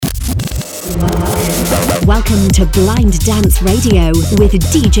Welcome to Blind Dance Radio with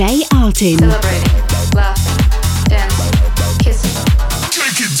DJ Artin. Celebrating, laugh, dance, kiss.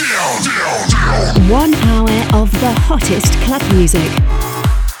 Take it down. 1 hour of the hottest club music.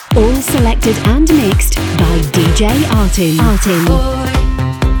 All selected and mixed by DJ Artin. Boy,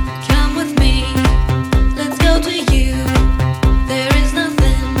 come with me. Let's go to you. There is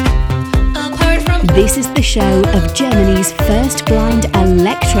nothing apart from. This is the show of Germany's first blind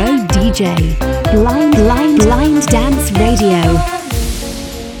electro DJ. Blind Dance Radio.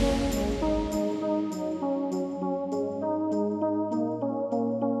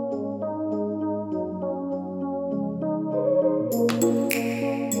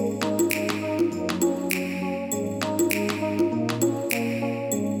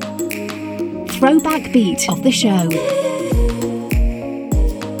 Throwback beat of the show.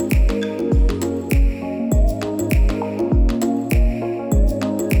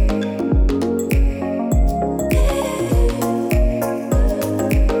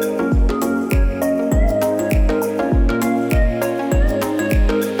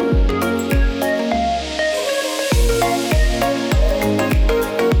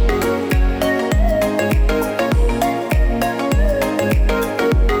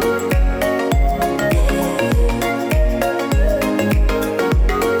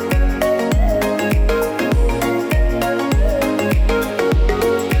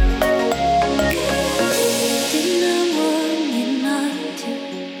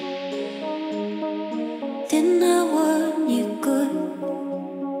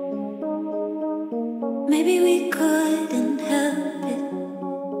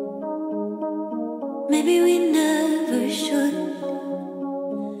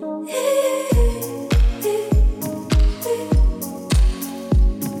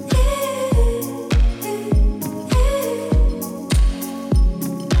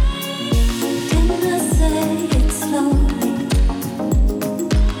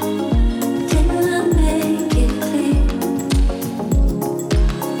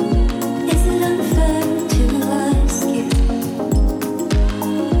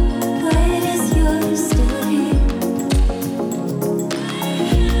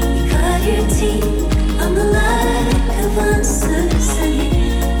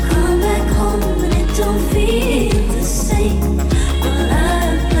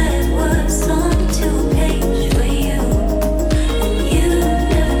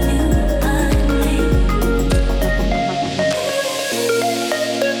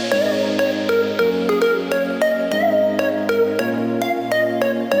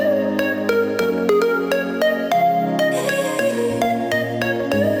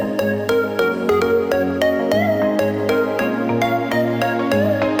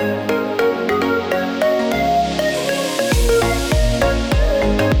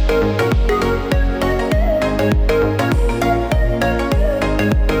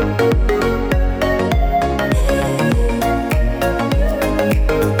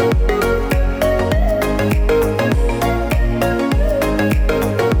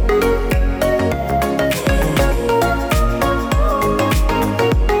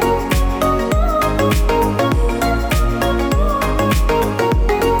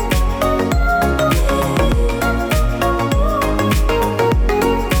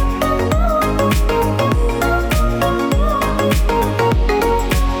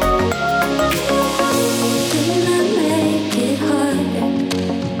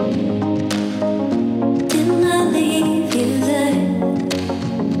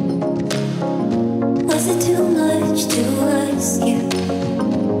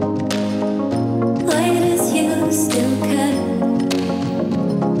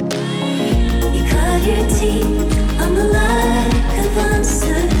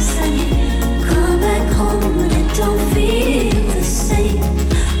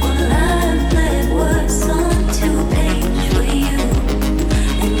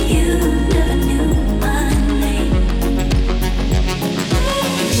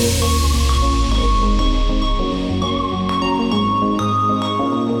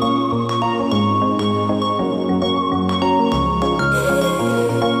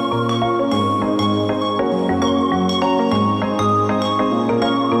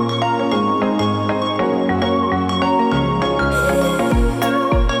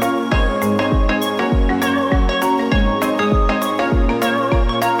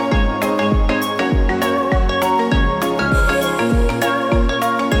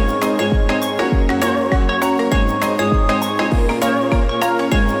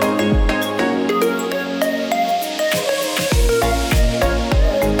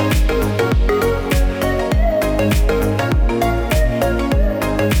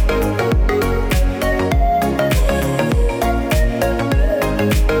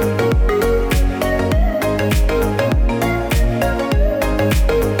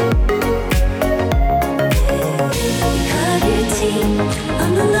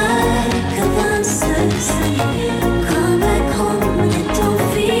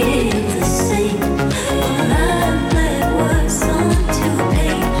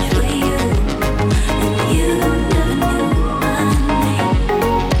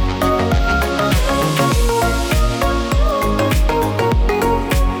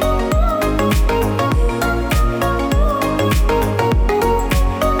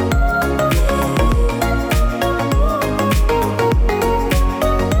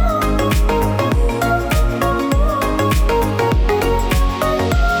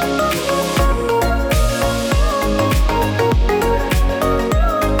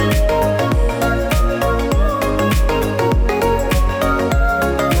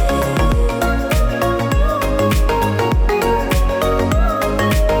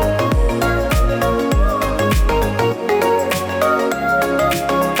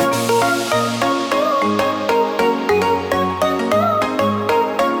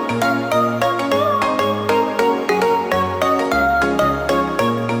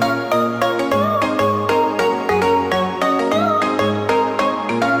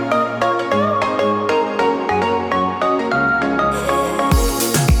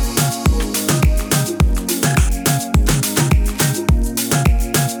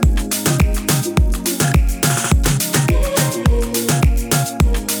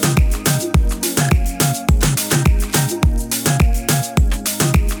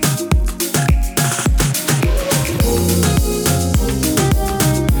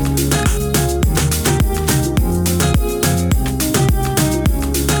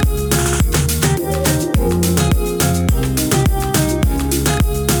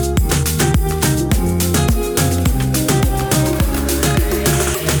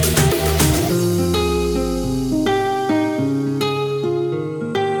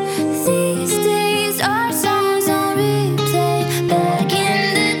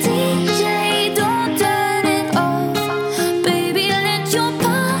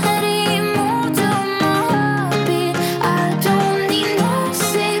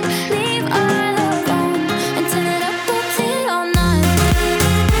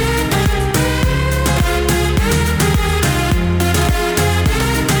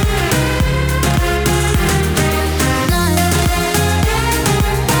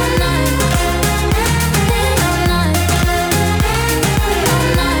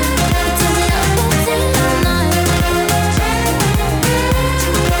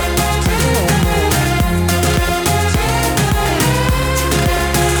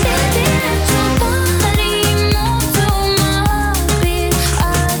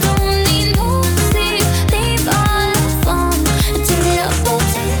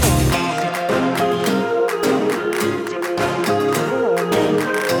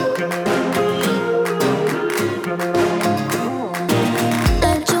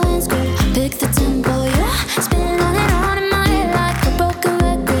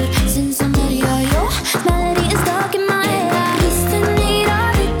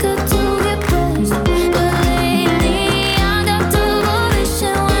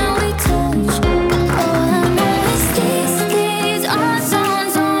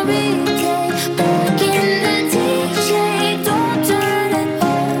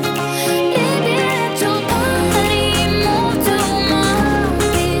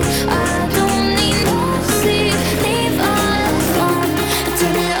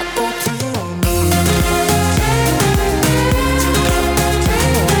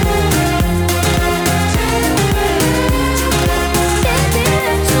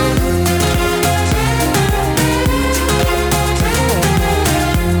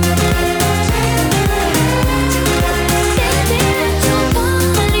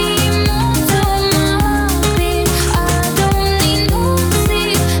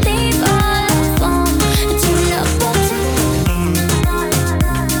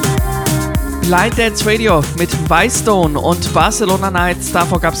 Blind Dance Radio mit Whitestone und Barcelona Nights.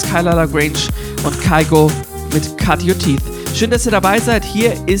 Davor gab es Kyla LaGrange und Kygo mit Cut Your Teeth. Schön, dass ihr dabei seid.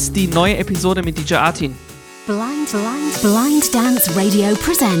 Hier ist die neue Episode mit DJ Artin. Blind Dance Radio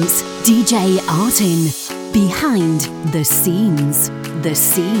presents DJ Artin. Behind the scenes. The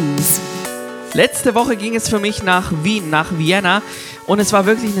scenes. Letzte Woche ging es für mich nach Wien, nach Vienna, und es war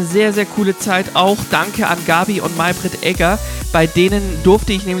wirklich eine sehr, sehr coole Zeit. Auch danke an Gabi und Maybrit Egger, bei denen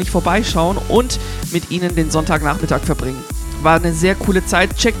durfte ich nämlich vorbeischauen und mit ihnen den Sonntagnachmittag verbringen. War eine sehr coole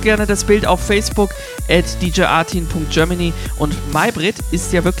Zeit. Checkt gerne das Bild auf Facebook @djartin.germany. Und Maybrit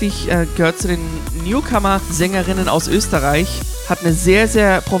ist ja wirklich, gehört zu den Newcomer-Sängerinnen aus Österreich. Hat eine sehr,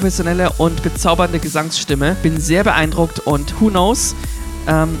 sehr professionelle und bezaubernde Gesangsstimme. Bin sehr beeindruckt und who knows,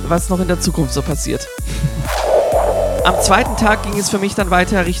 was noch in der Zukunft so passiert. Am zweiten Tag ging es für mich dann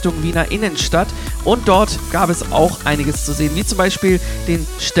weiter Richtung Wiener Innenstadt und dort gab es auch einiges zu sehen, wie zum Beispiel den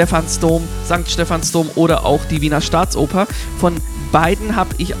Stephansdom, St. Stephansdom oder auch die Wiener Staatsoper. Von beiden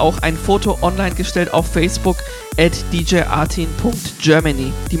habe ich auch ein Foto online gestellt auf Facebook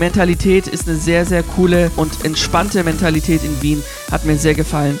 @djartin.germany. Die Mentalität ist eine sehr, sehr coole und entspannte Mentalität in Wien, hat mir sehr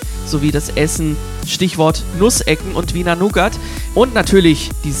gefallen, sowie das Essen, Stichwort Nussecken und Wiener Nougat, und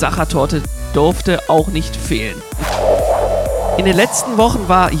natürlich die Sachertorte durfte auch nicht fehlen. In den letzten Wochen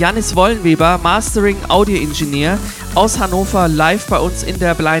war Janis Wollenweber, Mastering Audio Engineer aus Hannover, live bei uns in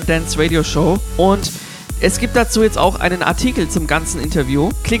der Blind Dance Radio Show, und es gibt dazu jetzt auch einen Artikel zum ganzen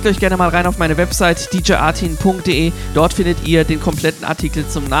Interview. Klickt euch gerne mal rein auf meine Website djartin.de. Dort findet ihr den kompletten Artikel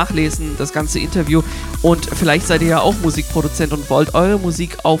zum Nachlesen, das ganze Interview, und vielleicht seid ihr ja auch Musikproduzent und wollt eure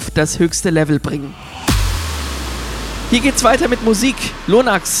Musik auf das höchste Level bringen. Hier geht's weiter mit Musik.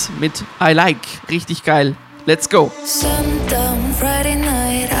 Lonax mit I Like. Richtig geil. Let's go. Sundown, Friday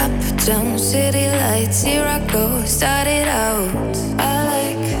night, uptown, city lights, here I go, started out. I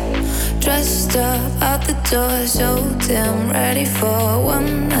like, dressed up, out the door, so damn ready for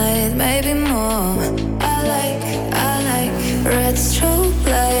one night, maybe more. I like, red strobe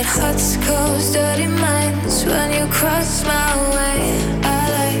light, hot scores, dirty minds, when you cross my way.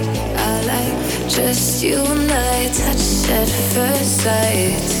 I like, just you and I, touch at first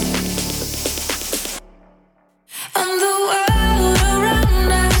sight. And the world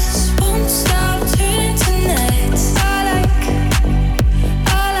around us won't stop turning tonight. I like,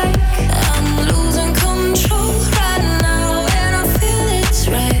 I'm losing control right now, and I feel it's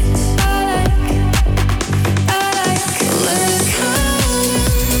right. I like, we're caught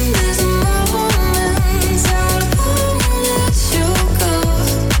in this moment, I won't let you go.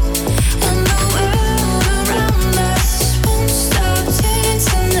 And the world around us won't stop turning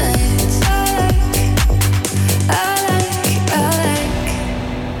tonight.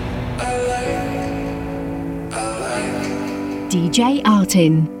 DJ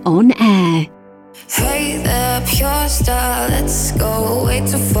Artin on air. Hey there, pure star, let's go way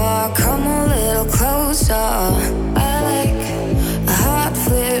too far, come a little closer. I like, the heart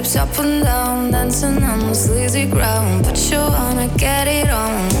flips up and down, dancing on the sleazy ground, but you wanna get it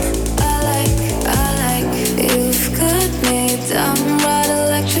on. I like, you've got me down, right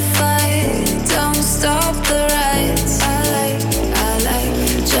electrified, don't stop the ride. I like,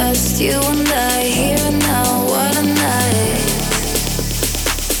 just you and I, here and now, what a night.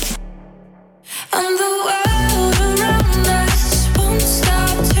 And the world around us won't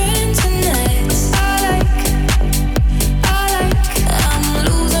stop turning tonight. I like, I'm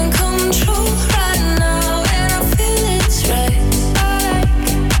losing control right now, and I feel it's right. I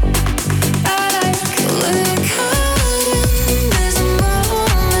like, we're caught in this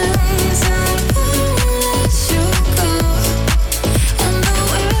moment, I won't let you go. And the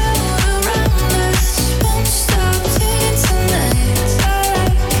world around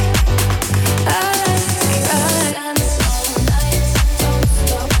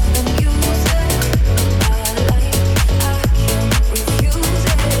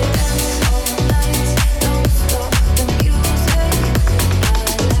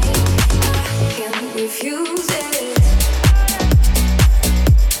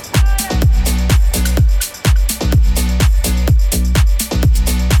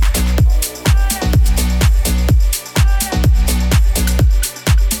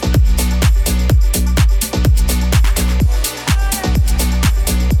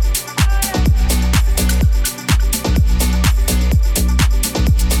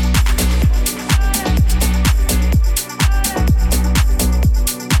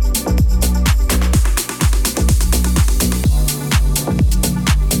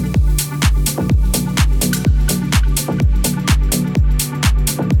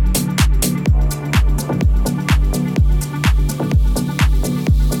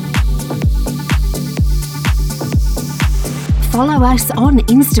follow us on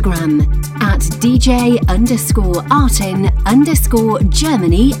Instagram at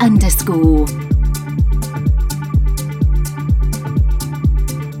DJ_Artin_Germany_.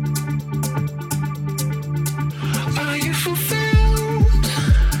 Are you fulfilled?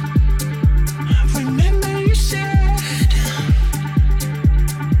 Remember you said,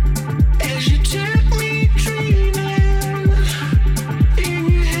 as you took me dreaming in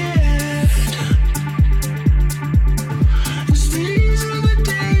your head, 'cause these are the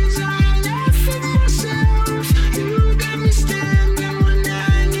days I left for myself. You got me standing when I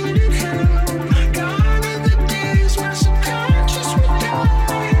needed help.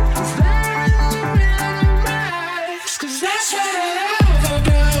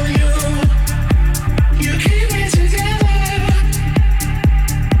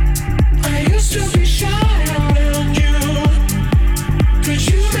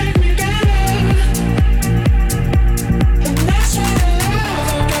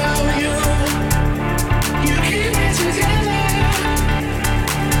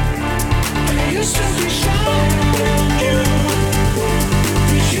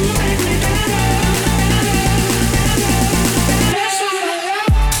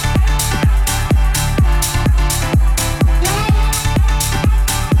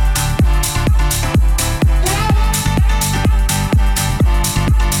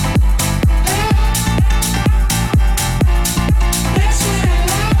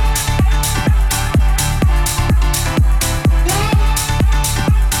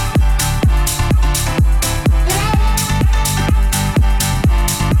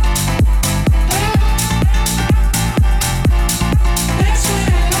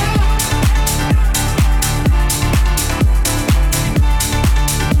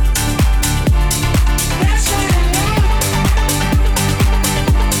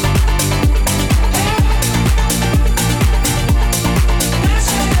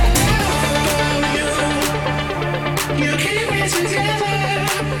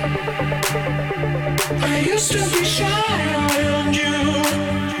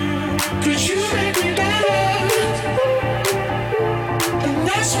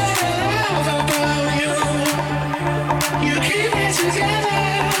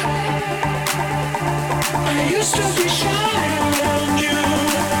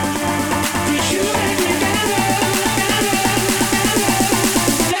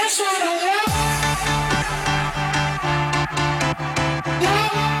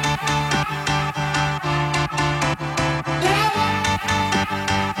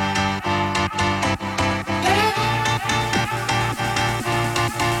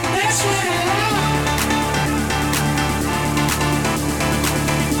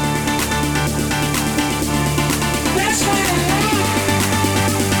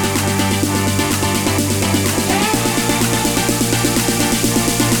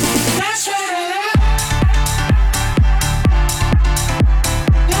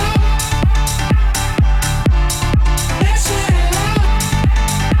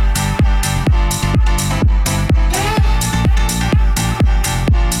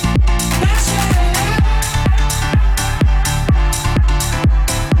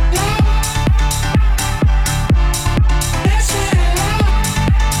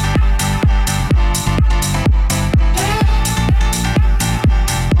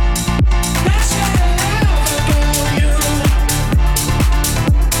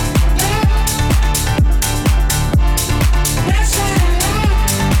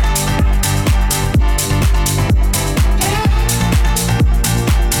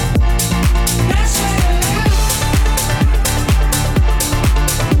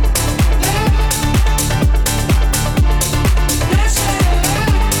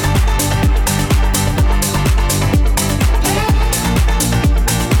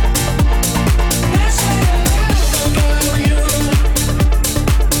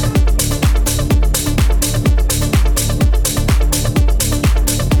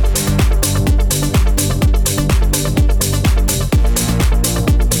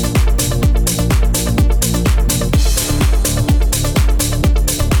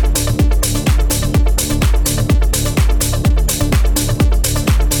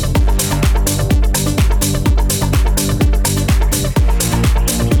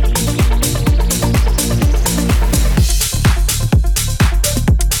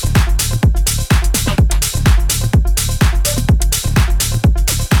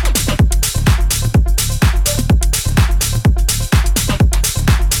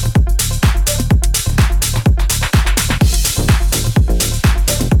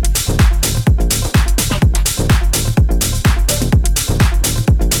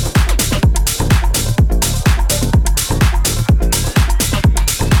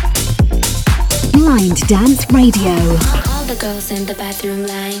 Dance Radio. All the girls in the bathroom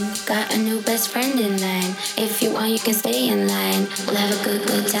line got a new best friend in line. If you want, you can stay in line. We'll have a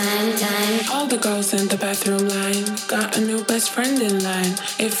good time. All the girls in the bathroom line got a new best friend in line.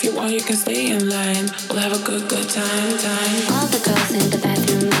 If you want, you can stay in line. We'll have a good time. All the girls in the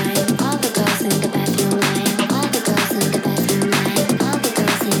bathroom line. All the girls in the bathroom line. All the girls in the bathroom line. All the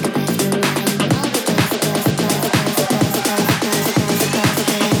girls in the bathroom line. All the girls.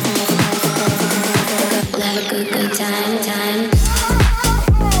 We'll have a good time.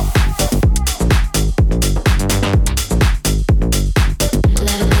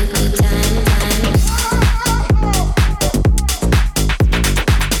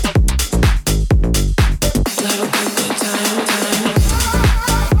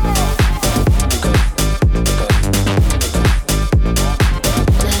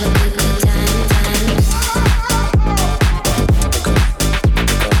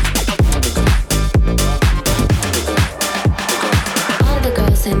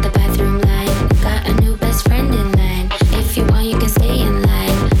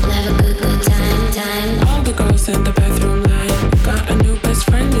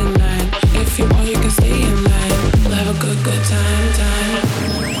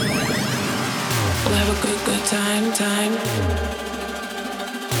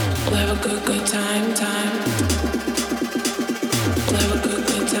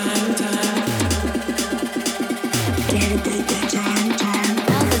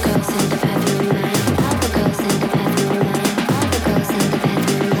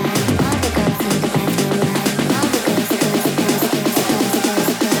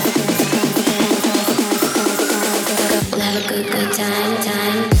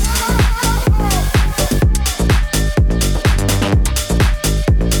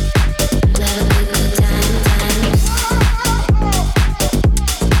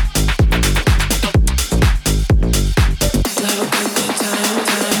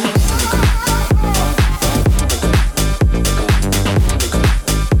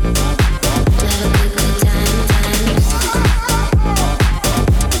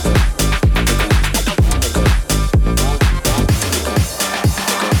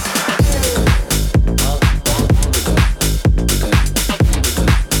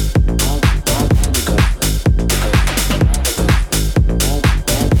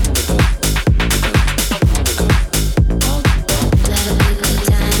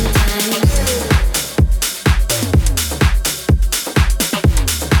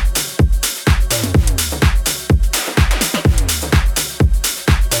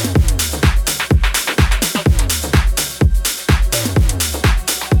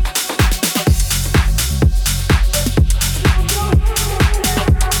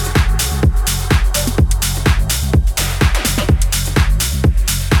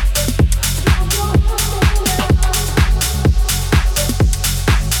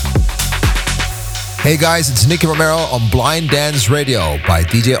 Hey guys, it's Nicky Romero on Blind Dance Radio by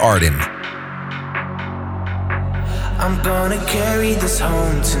DJ Artin. I'm gonna carry this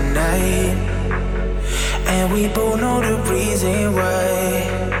home tonight, and we both know the reason why.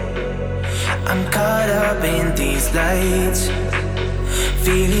 I'm caught up in these lights,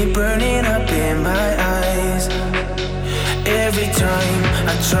 feel it burning up in my eyes. Every time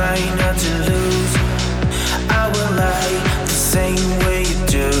I try not to lose, I will lie the same way you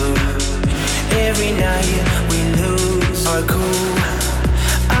do. Every night we lose our cool.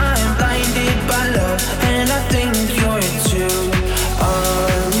 I'm blinded by love, and I think you're too.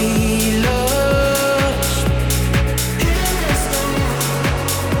 Are we lost?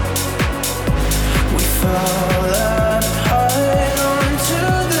 We fall apart onto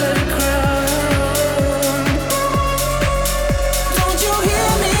the ground. Don't you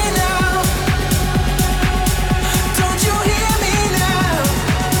hear me now? Don't you hear me now?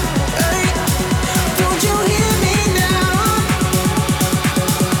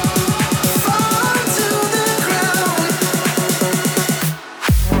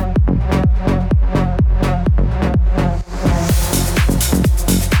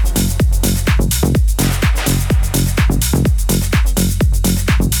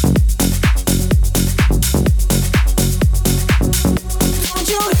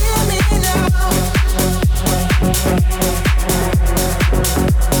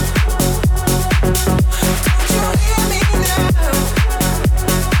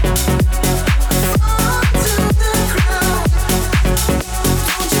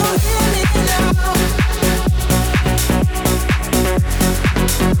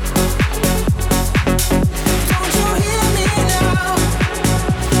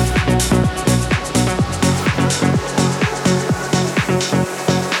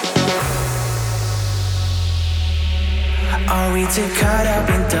 up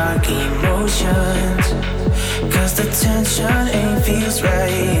in dark emotions, 'cause the tension ain't feels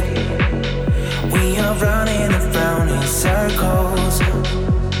right. We are running around in circles.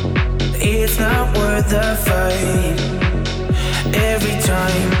 It's not worth the fight. Every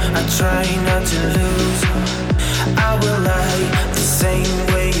time I try not to lose, I will lie the same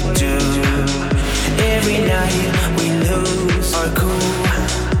way you do. Every night we lose our cool.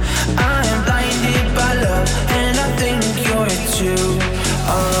 I am blinded by love, and I think you're too.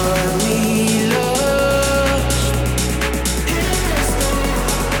 Are we lost?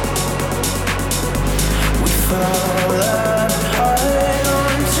 We fall apart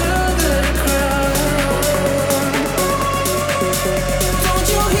onto the ground. Don't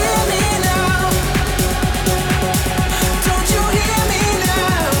you hear me now? Don't you hear me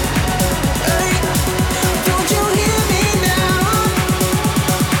now? Hey, don't you hear me now?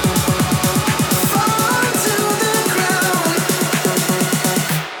 Fall to the ground. Don't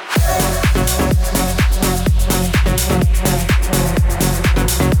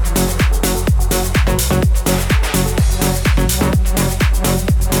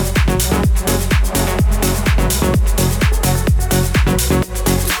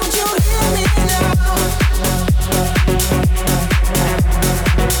you hear me now? Don't you hear me now? Fall to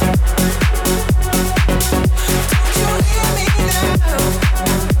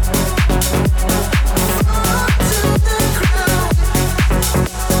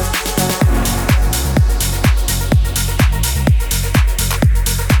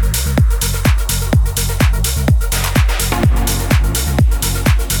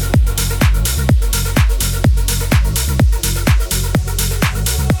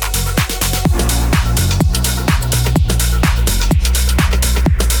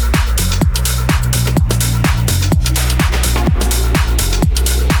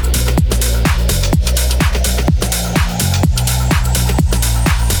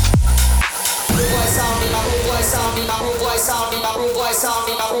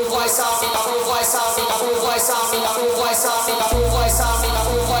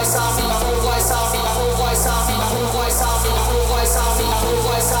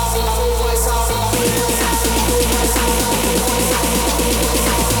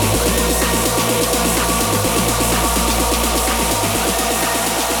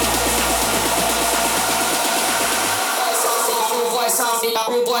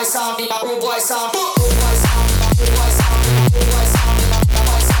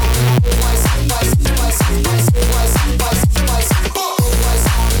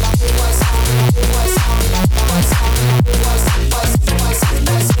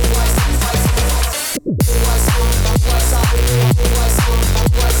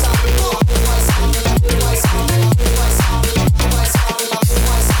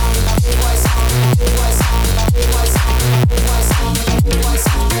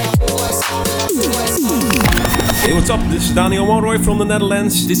Hey, what's up? This is Daniel Monroy from the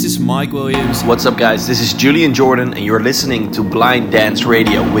Netherlands. This is Mike Williams. What's up, guys? This is Julian Jordan, and you're listening to Blind Dance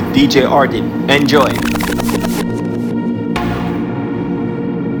Radio with DJ Artin. Enjoy!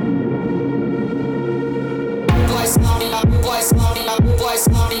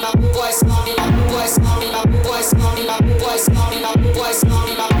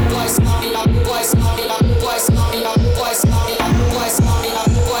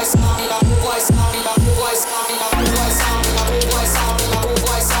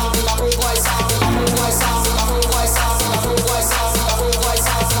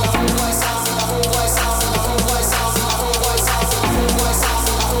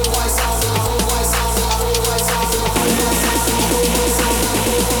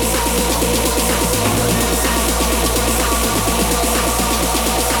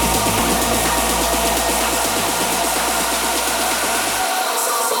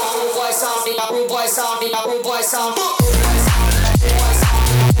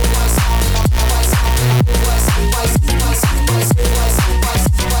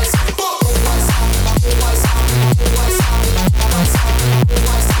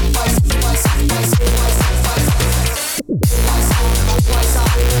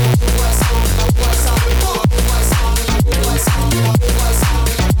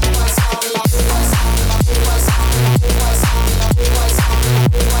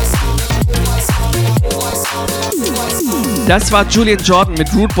 Das war Julian Jordan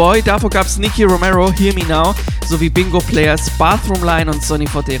mit Rude Boy, davor gab's Nicky Romero, Hear Me Now, sowie Bingo Players, Bathroom Line und Sonny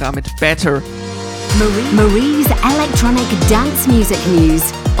Fodera mit Better. Marie's electronic dance music news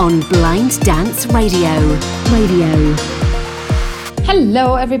on Blind Dance Radio.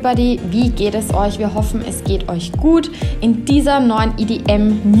 Hello everybody, wie geht es euch? Wir hoffen, es geht euch gut. In dieser neuen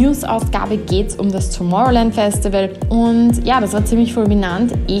EDM-News-Ausgabe geht es um das Tomorrowland Festival und ja, das war ziemlich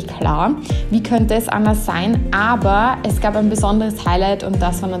fulminant, klar. Wie könnte es anders sein? Aber es gab ein besonderes Highlight und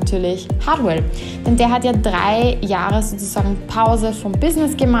das war natürlich Hardwell. Denn der hat ja 3 Jahre sozusagen Pause vom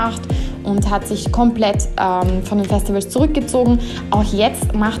Business gemacht und hat sich komplett von den Festivals zurückgezogen. Auch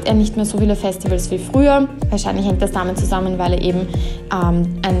jetzt macht er nicht mehr so viele Festivals wie früher. Wahrscheinlich hängt das damit zusammen, weil er eben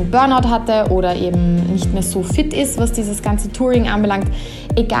einen Burnout hatte oder eben nicht mehr so fit ist, was dieses ganze Touring anbelangt.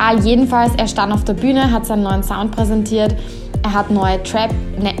 Egal, jedenfalls, er stand auf der Bühne, hat seinen neuen Sound präsentiert. Er hat neue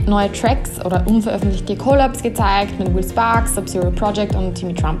Tracks oder unveröffentlichte Collabs gezeigt mit Will Sparks, Sub-Zero Project und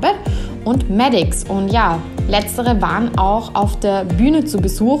Timmy Trumpet und Maddox. Und ja, letztere waren auch auf der Bühne zu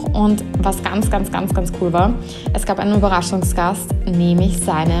Besuch und was ganz cool war, es gab einen Überraschungsgast, nämlich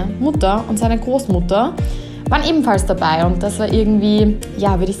seine Mutter und seine Großmutter waren ebenfalls dabei und das war irgendwie,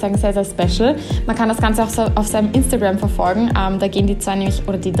 ja, würde ich sagen, sehr, sehr special. Man kann das Ganze auch auf seinem Instagram verfolgen, da gehen die zwei nämlich,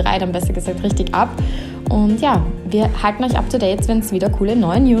 oder die 3 dann besser gesagt, richtig ab. Und ja, wir halten euch up to date, wenn es wieder coole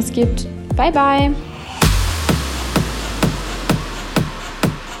neue News gibt. Bye, bye!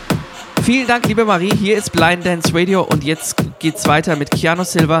 Vielen Dank, liebe Marie. Hier ist Blind Dance Radio und jetzt geht's weiter mit Keanu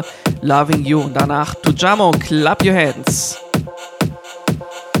Silva, Loving You und danach Tujamo, Clap Your Hands.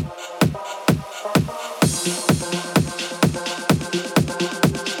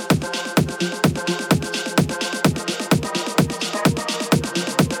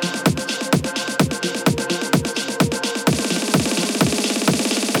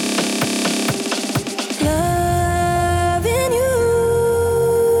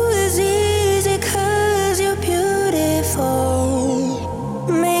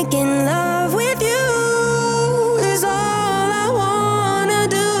 Making love with you is all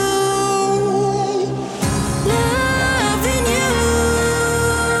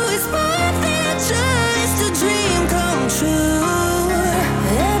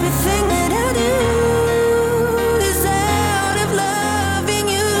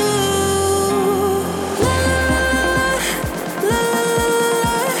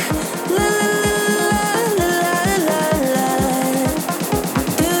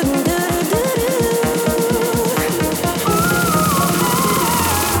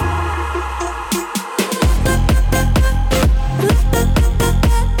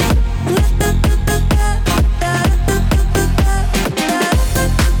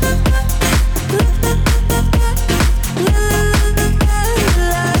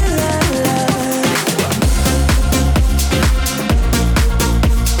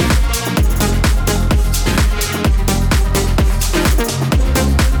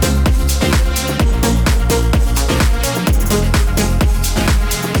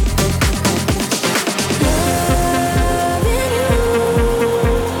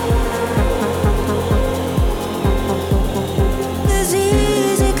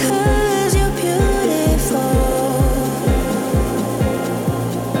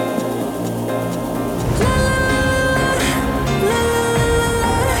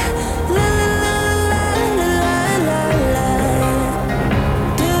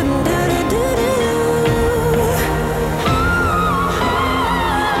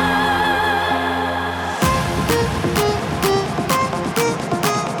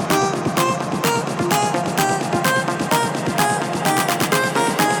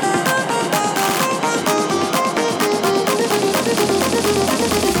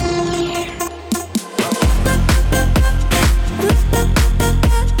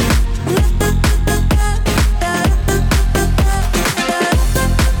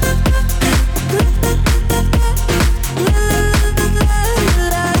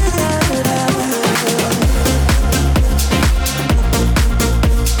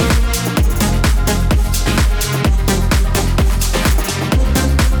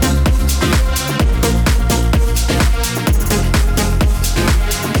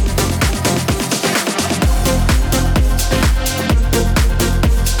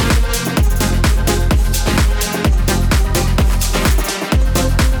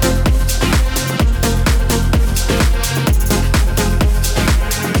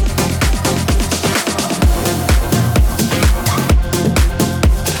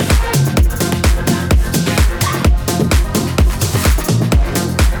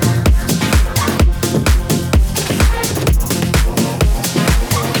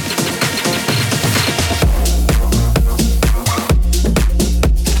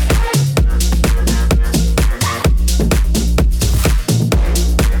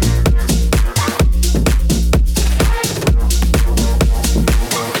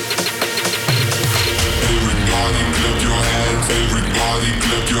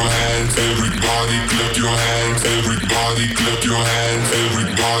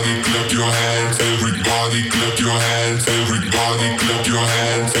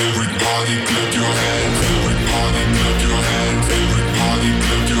hands, everybody clap your hands, everybody clap your hands, everybody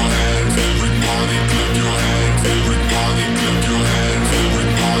clap your hands, everybody clap your hands, everybody clap your hands,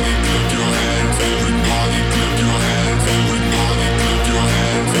 everybody clap your hands, everybody clap your hands, everybody clap your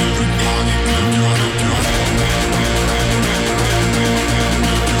hands, everybody clap your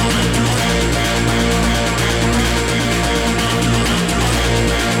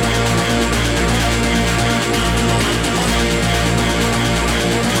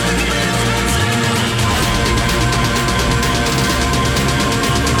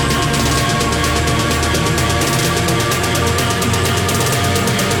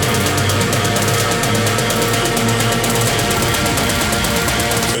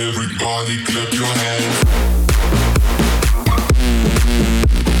Everybody clap your hands.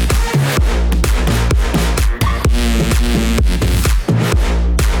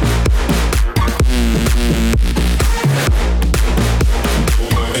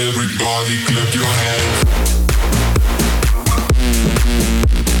 Everybody clap your hands.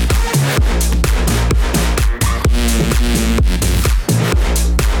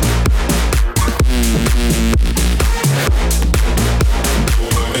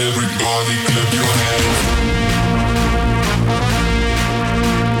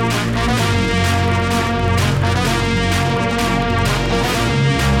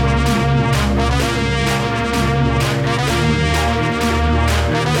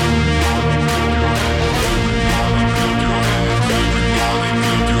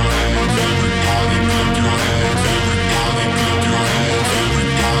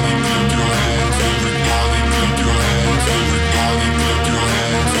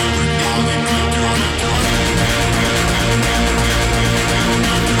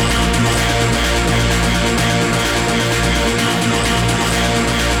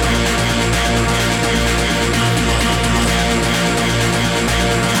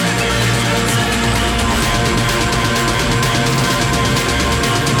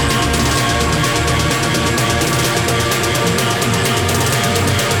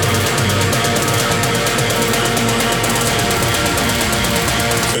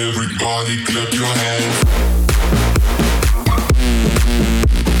 Everybody clap your hands. Everybody clap your hands.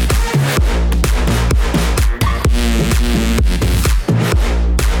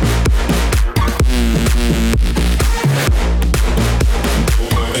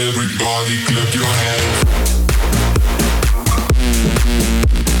 Everybody clap your hands.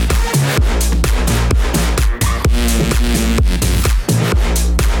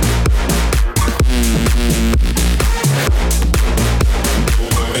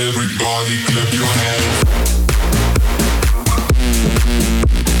 Everybody clap your hands.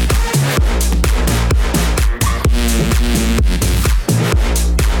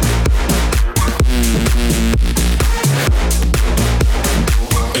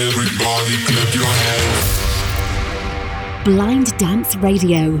 Everybody clap your hands. Blind Dance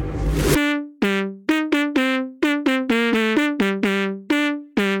Radio.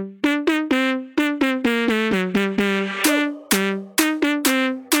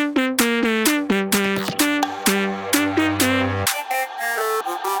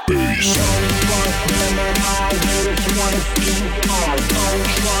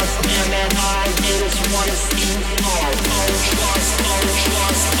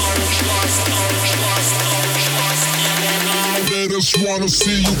 Just wanna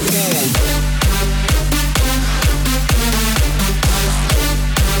see you fall.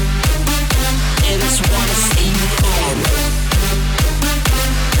 I just wanna see you fall.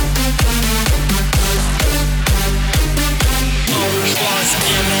 Oh, trust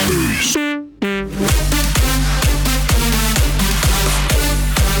me.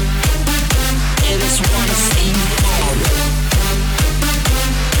 I just wanna see you fall.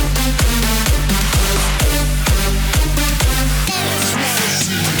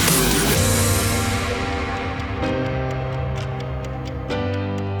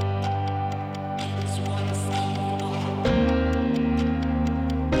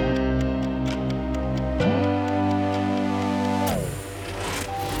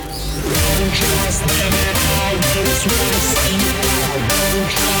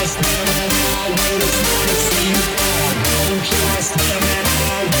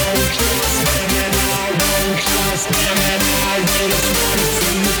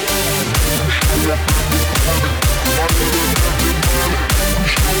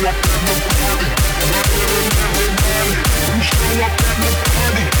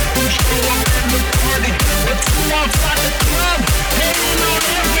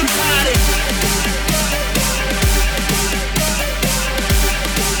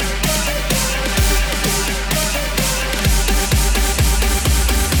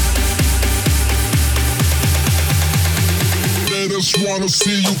 wanna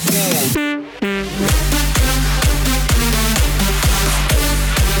see you fall.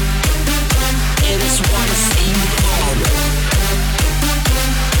 I just wanna see you fall.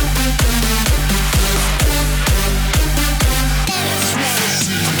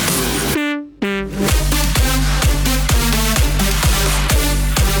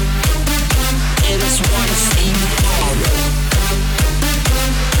 I just wanna see you fall.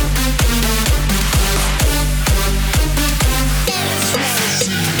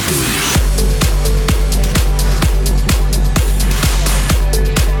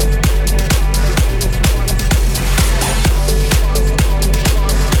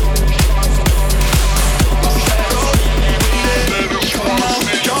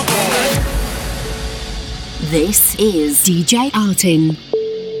 This is DJ Artin.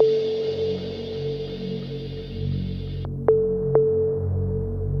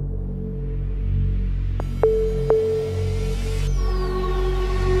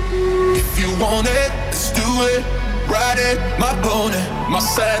 If you want it, let's do it. Ride it, my pony, my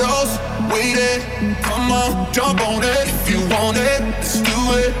saddle's waiting. Come on, jump on it. If you want it, let's do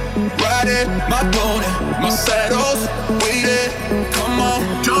it. Ride it, my pony, my saddle's waiting. Come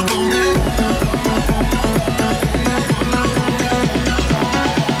on, jump on it.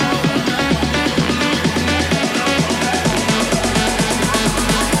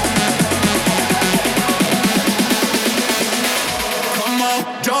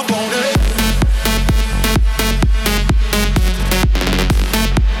 Jump on it.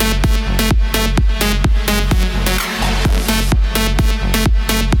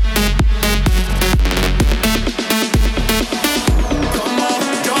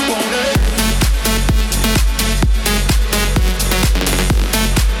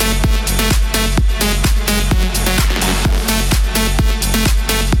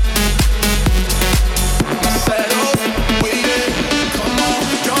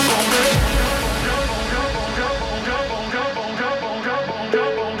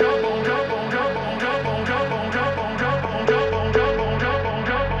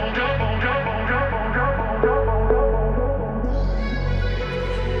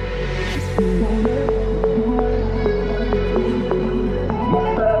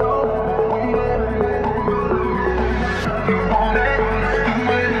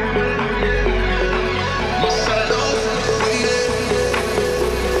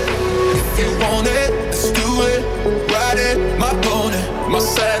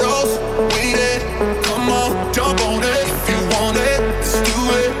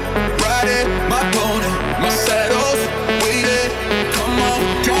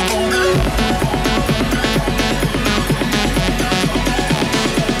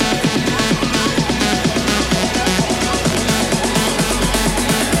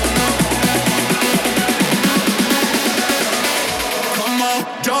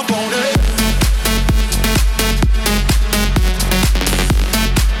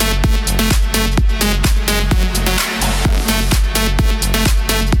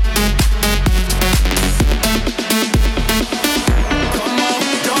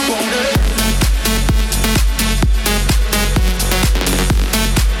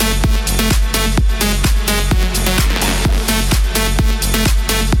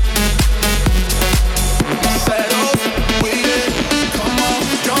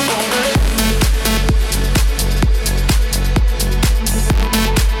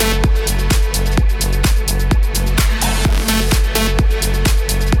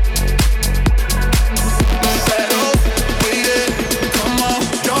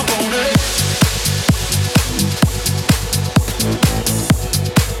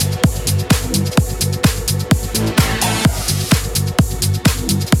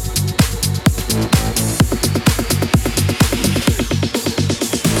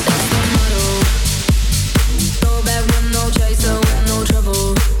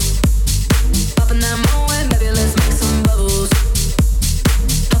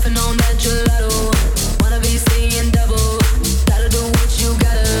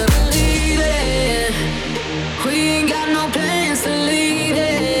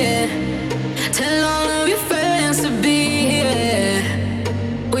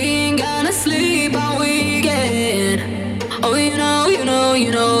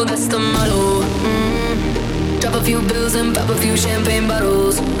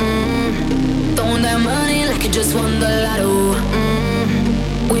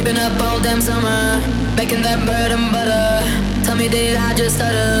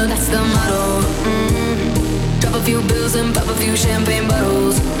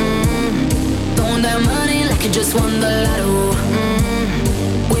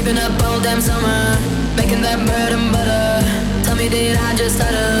 We've been up all damn summer, making that bread and butter. Tell me, did I just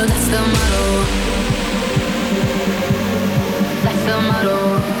stutter? That's the motto. That's the motto.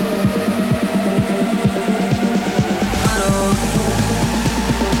 Motto.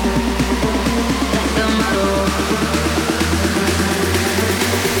 That's the motto.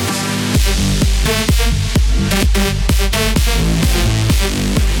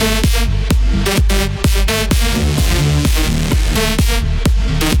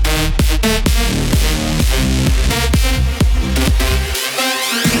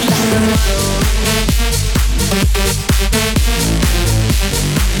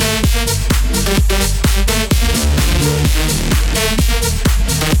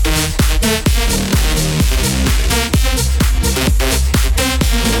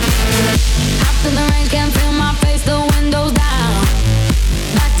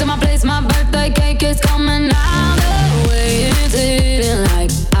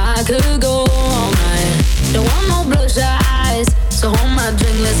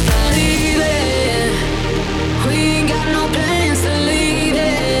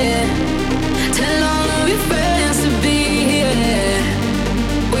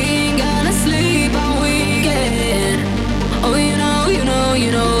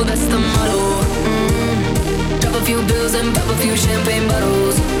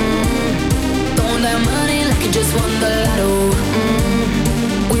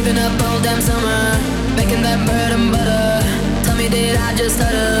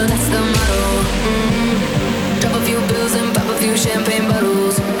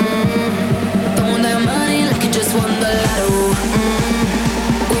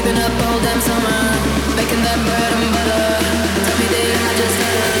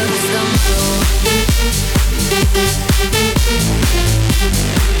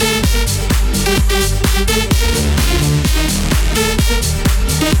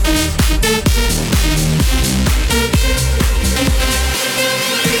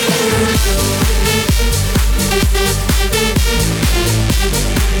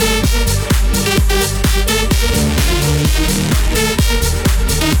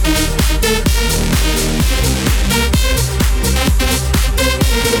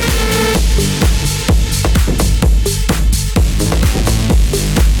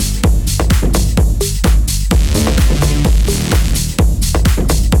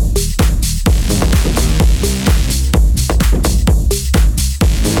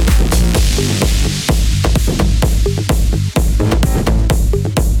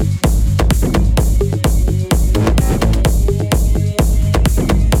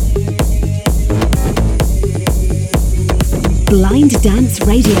 Blind Dance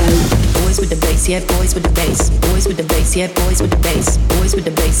Radio. Boys with the bass, yeah, boys with the bass. Boys with the bass, yeah, boys with the bass. Boys with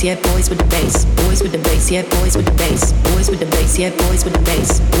the bass, yeah, boys with the bass. Boys with the bass, yeah, boys with the bass. Boys with the bass, yeah, boys with the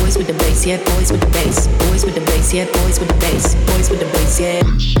bass. Boys with the bass, yeah, boys with the bass. Boys with the bass, yeah, boys with the bass. Boys with the bass, yeah.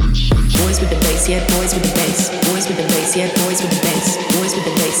 Boys with the bass, yeah, boys with the bass. Boys with the bass, yeah, boys with the bass. Boys with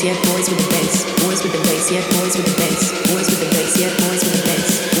the bass, yeah, boys with the bass. Boys with the bass, yeah, boys with the bass. Boys with the bass, yeah, boys with the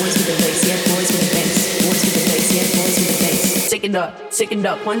bass. Boys with the bass, yeah, boys with the bass. Boys with the bass, yeah, boys with the bass. Shake it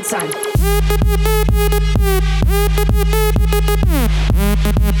up one time.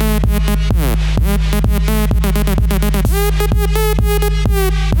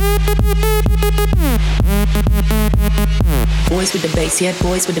 Boys with the bass, yeah,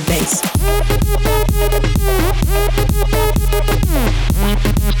 boys with the bass.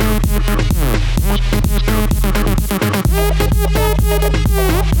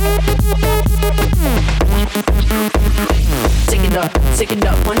 Shake it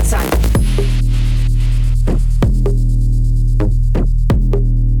up one time.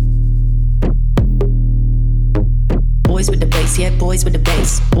 Boys with the bass, yeah, boys with the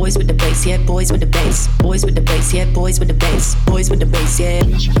bass. Boys with the bass, yeah, boys with the bass. Boys with the bass, yeah, boys with the bass. Boys with the bass, yeah.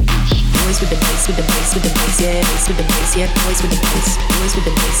 Boys with the bass, with the bass, with the bass, yeah. Bass with the bass, yeah, boys with the bass. Boys with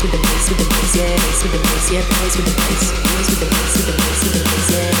the bass, with the bass, with the bass, yeah. Bass with the bass, yeah, boys with the bass. Boys with the bass, with the bass, with the bass,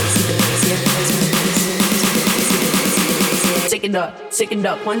 yeah. Bass with the bass, yeah, boys with the bass. Shake it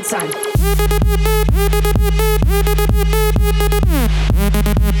up one time.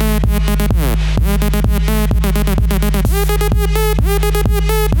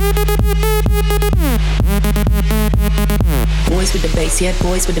 Boys with the bass, yeah,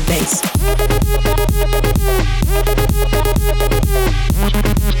 boys with the bass.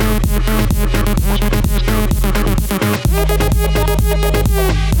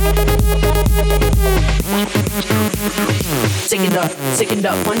 Shake it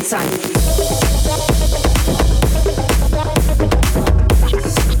up one time.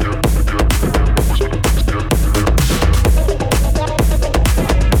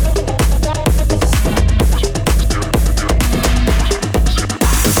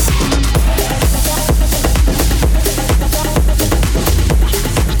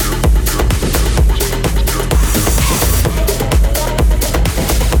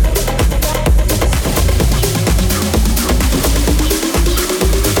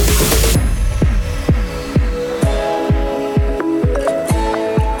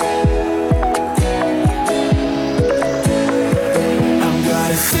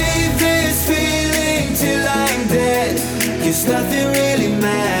 'cause nothing really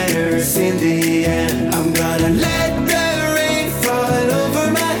matters in the end. I'm gonna let the rain fall over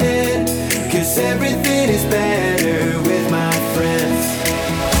my head, 'cause everything is better with my friends.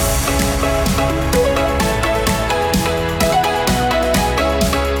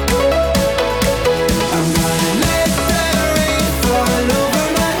 I'm gonna let the rain fall over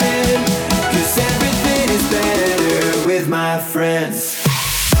my head, 'cause everything is better with my friends.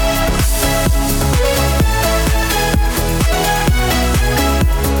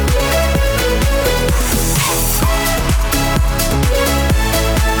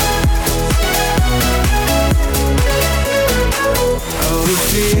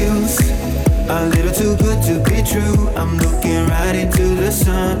 Feels a little too good to be true. I'm looking right into the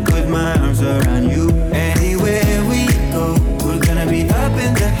sun, put my arms around you. Anywhere we go, we're gonna be up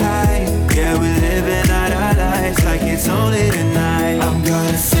in the high. Yeah, we're living out our lives like it's only tonight. I'm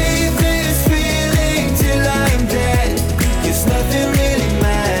gonna save this feeling till I'm dead, 'cause nothing really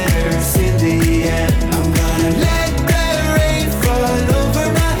matters in the end. I'm gonna let the rain fall over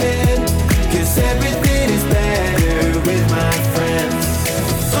my head, 'cause everything is better with my friends.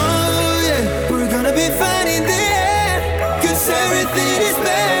 Be fine in the end, 'cause everything is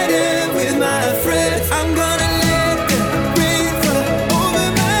better with my friends. I'm gonna let the rain fall over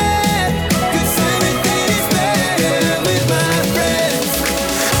my head, 'cause everything is better with my friends.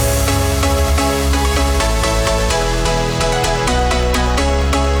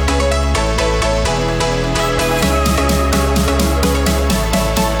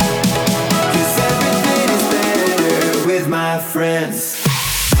 Cause everything is better with my friends.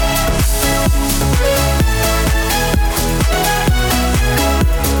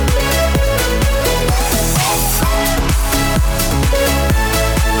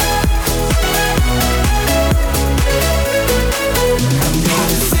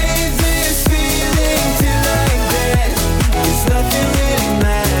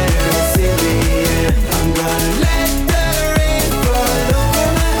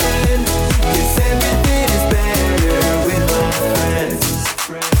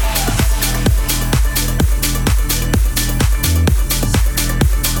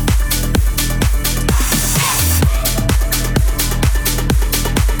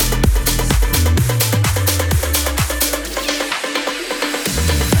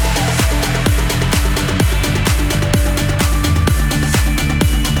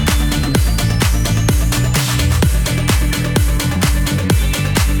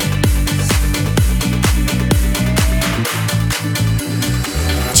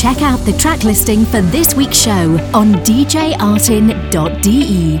 Check out the track listing for this week's show on djartin.de.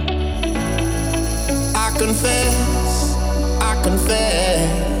 I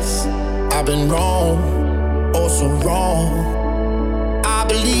confess, I've been wrong, oh so wrong. I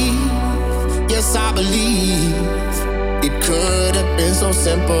believe, yes I believe, it could have been so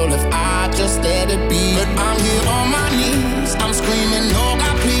simple if I just let it be. But I'm here on my knees, I'm screaming, oh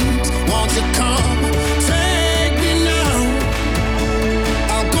God please, won't you come?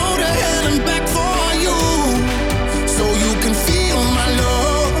 Back for you, so you can feel my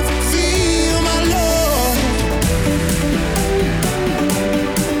love, feel my love.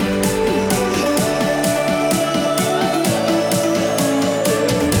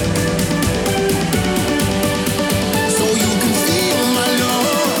 So you can feel my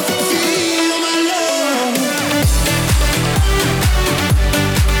love, feel my love.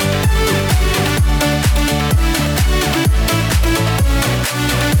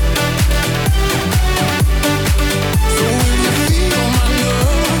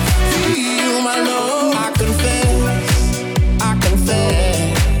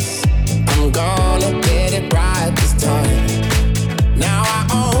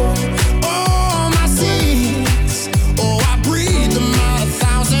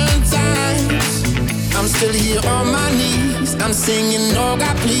 I'm singing, oh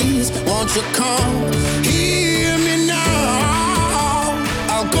God, please, won't you come? Hear me now.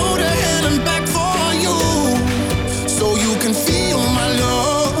 I'll go to hell and back for you, so you can feel my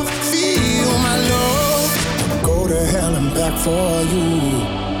love, feel my love. I'll go to hell and back for you,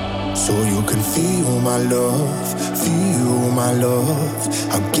 so you can feel my love, feel my love.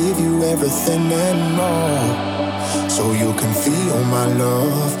 I'll give you everything and more, so you can feel my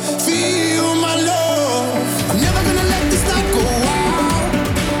love, feel my love. I'm never gonna let this night go out.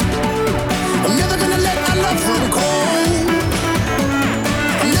 I'm never gonna let our love run cold.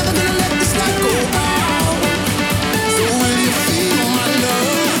 I'm never gonna let this night go out. So will you feel my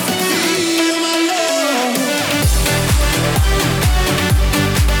love? Feel my love.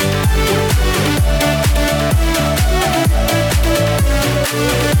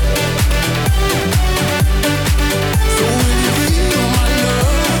 So will you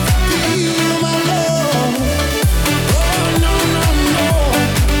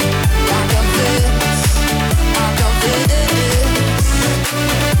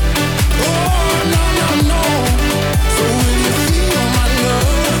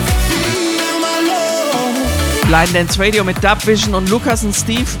Blind Dance Radio mit Dub Vision und Lukas und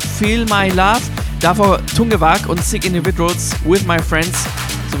Steve, Feel My Love. Davor Tungewag und Sick Individuals, With My Friends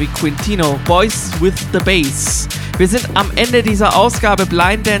sowie Quintino, Boys with the Bass. Wir sind am Ende dieser Ausgabe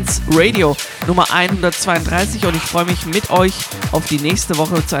Blind Dance Radio Nummer 132 und ich freue mich mit euch auf die nächste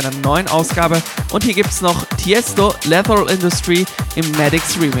Woche zu einer neuen Ausgabe. Und hier gibt es noch Tiesto, Lethal Industry im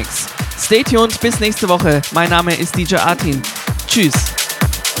Maddox Remix. Stay tuned, bis nächste Woche. Mein Name ist DJ Artin. Tschüss.